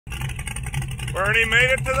Burnie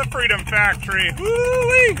made it to the Freedom Factory.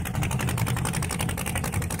 Woo-wee!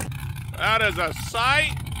 That is a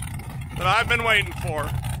sight that I've been waiting for.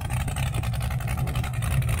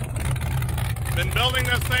 Been building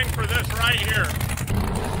this thing for this right here.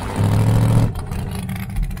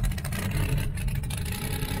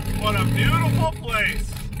 What a beautiful place.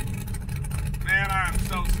 Man, I am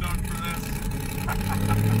so stoked for this.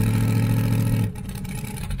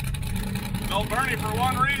 Built Burnie for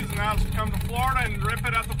one reason, that's to come to Florida and rip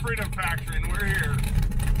it at the Freedom Factory, and we're here.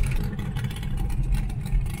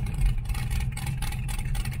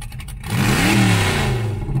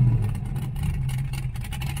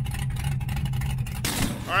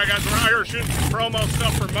 Alright guys, we're out here shooting some promo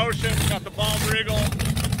stuff for Motion. Got the ball wriggle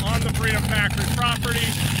on the Freedom Factory property.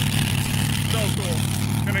 So cool.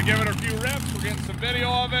 Gonna give it a few rips. We're getting some video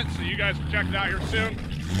of it, so you guys can check it out here soon.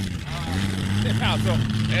 Yeah, so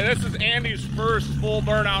this is Andy's first full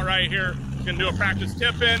burnout right here. He's gonna do a practice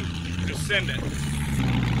tip in, just send it.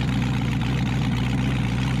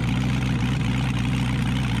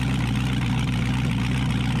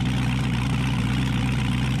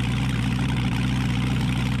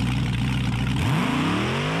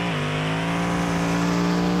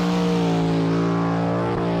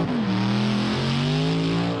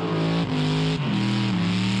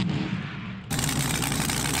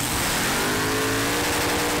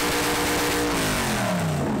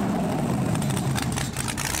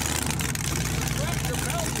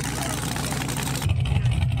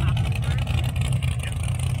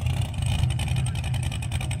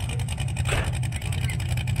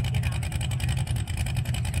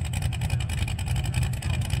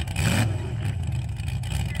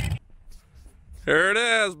 There it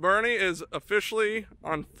is. Burnie is officially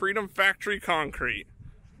on Freedom Factory concrete.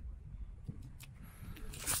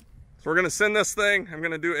 So we're gonna send this thing. I'm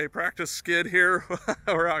gonna do a practice skid here.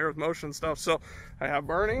 We're out here with Motion stuff. So I have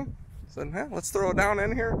Burnie. Said, hey, let's throw it down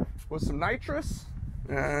in here with some nitrous.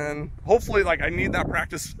 And hopefully, like, I need that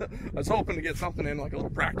practice. I was hoping to get something in, like a little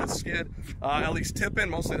practice skid, at least tip in.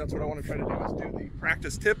 Mostly that's what I want to try to do, is do the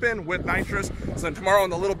practice tip in with nitrous. So then tomorrow in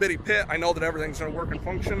the little bitty pit, I know that everything's going to work and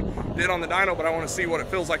function. Did on the dyno, but I want to see what it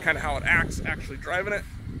feels like, kind of how it acts actually driving it.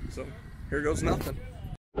 So here goes nothing.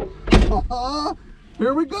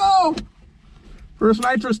 Here we go. First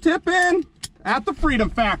nitrous tip in at the Freedom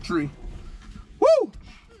Factory. Woo!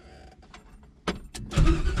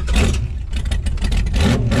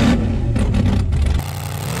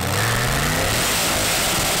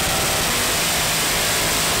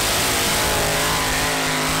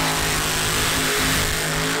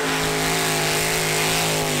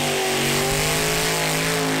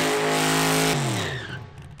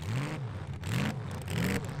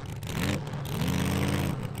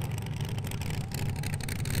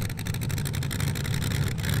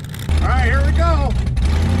 All right, here we go.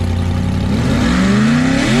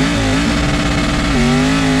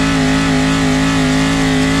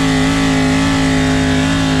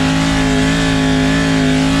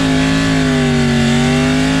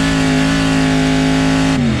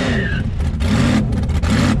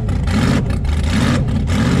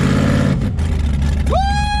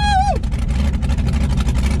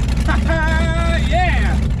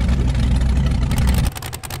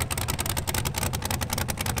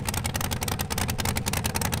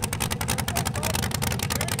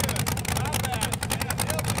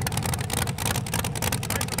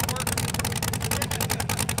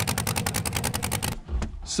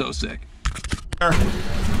 So sick. Well,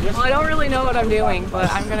 I don't really know what I'm doing, but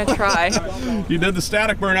I'm gonna try. You did the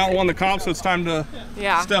static burnout, won the comp, so it's time to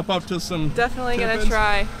Yeah. step up to some Definitely gonna tip-ins.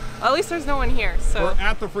 try. At least there's no one here, so. We're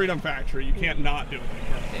at the Freedom Factory. You can't not do it.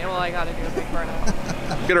 Yeah, well, I gotta do a big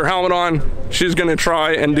burnout. Get her helmet on. She's gonna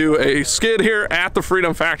try and do a skid here at the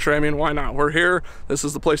Freedom Factory. I mean, why not? We're here. This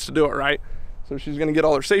is the place to do it, right? So she's gonna get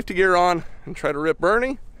all her safety gear on and try to rip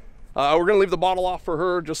Burnie. We're gonna leave the bottle off for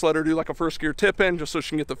her, just let her do like a first gear tip in, just so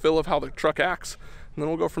she can get the feel of how the truck acts. And then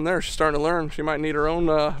we'll go from there. She's starting to learn. She might need her own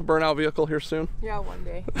burnout vehicle here soon. Yeah, one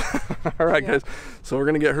day. All right, guys. So we're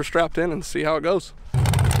gonna get her strapped in and see how it goes.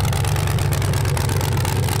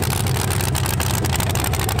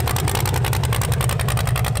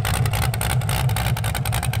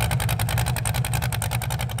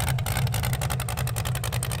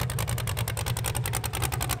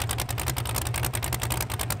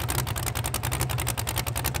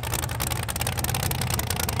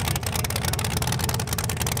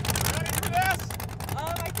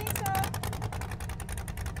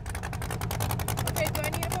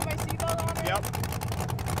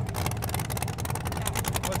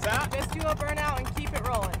 Just do a burnout and keep it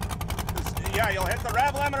rolling. Yeah, you'll hit the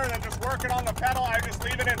rev limiter and then just work it on the pedal. I just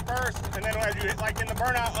leave it in first. first, and then as you like in the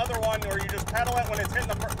Burnout other one, where you just pedal it when it's hitting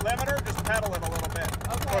the limiter, just pedal it a little bit.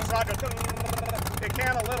 Okay. So it's not just, it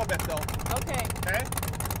can a little bit though. Okay. Okay?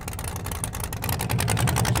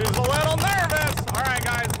 She's a little nervous. All right,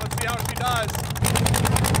 guys, let's see how she does.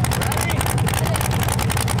 Ready?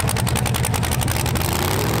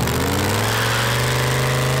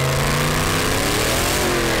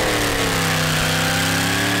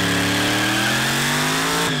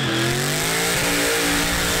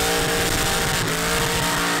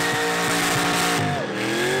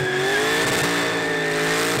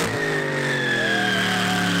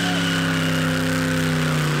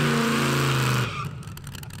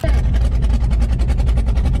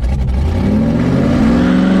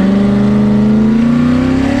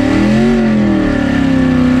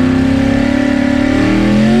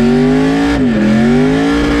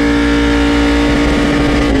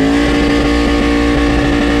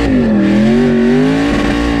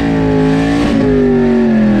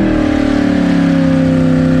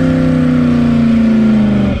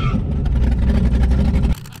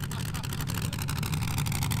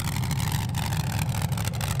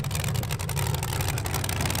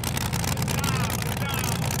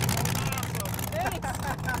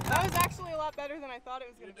 That was actually a lot better than I thought it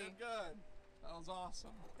was going to be. You did good. That was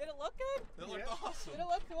awesome. Did it look good? It looked awesome. Did it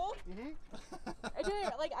look cool? I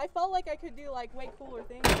didn't, like, I felt like I could do like way cooler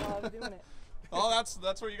things while I was doing it. Oh,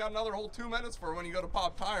 that's where you got another whole 2 minutes for when you go to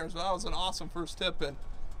pop tires. That was an awesome first tip in.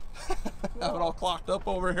 Have it all clocked up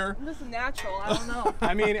over here. I'm just natural. I don't know.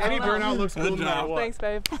 I mean, any burnout looks cool no matter what. Thanks,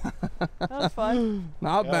 babe. That was fun.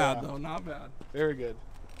 Not bad though. Not bad. Very good.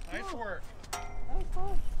 Nice work. That was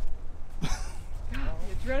fun. God,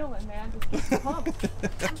 the adrenaline, man, just gets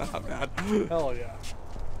pumped. Not bad. Hell yeah.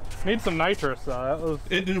 Need some nitrous though. That was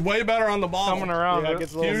It did way better on the bottle. coming around. Yeah, It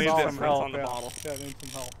gets a needs little some difference help, on the bottle. Yeah, it needs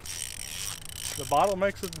some help. The bottle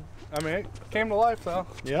makes it. I mean, it came to life though.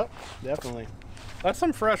 Yep, definitely. That's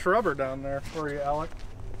some fresh rubber down there for you, Alec.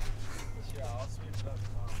 Yeah, I'll sweep it up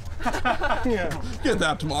tomorrow. Yeah. Get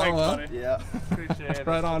that tomorrow. Thanks, Huh? buddy. Yeah. Appreciate it.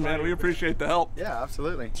 Right on, man. We appreciate the help. Yeah,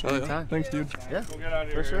 absolutely. Anytime. Thanks, dude. Yeah, We'll get out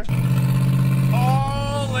of for here. sure.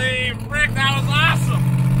 Holy frick, that was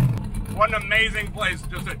awesome! What an amazing place.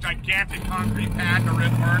 Just a gigantic concrete pad to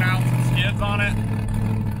rip burnouts and skids on it.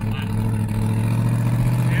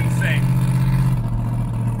 Insane.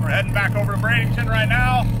 We're heading back over to Bradenton right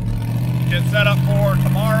now. Get set up for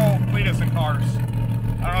tomorrow, Cleetus and Cars.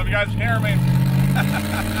 I don't know if you guys can hear me.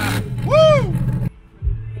 Woo!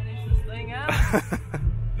 Finish this thing up.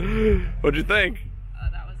 What'd you think?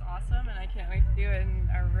 That was awesome, and I can't wait to do it in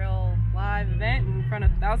a real live event in front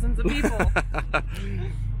of thousands of people.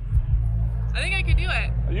 I think I could do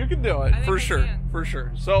it. You can do it, I think for I sure, can. for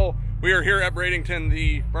sure. So we are here at Bradenton.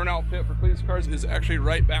 The Burnout pit for Cleetus Cars is actually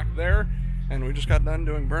right back there. And we just got done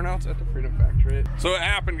doing burnouts at the Freedom Factory. So it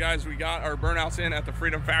happened, guys. We got our burnouts in at the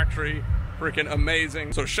Freedom Factory. Freaking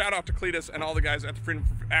amazing. So shout out to Cleetus and all the guys at the Freedom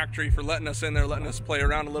Factory for letting us in there, letting us play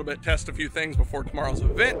around a little bit, test a few things before tomorrow's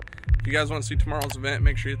event. If you guys want to see tomorrow's event,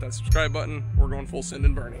 make sure you hit that subscribe button. We're going full send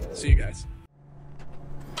in Burnie. See you guys.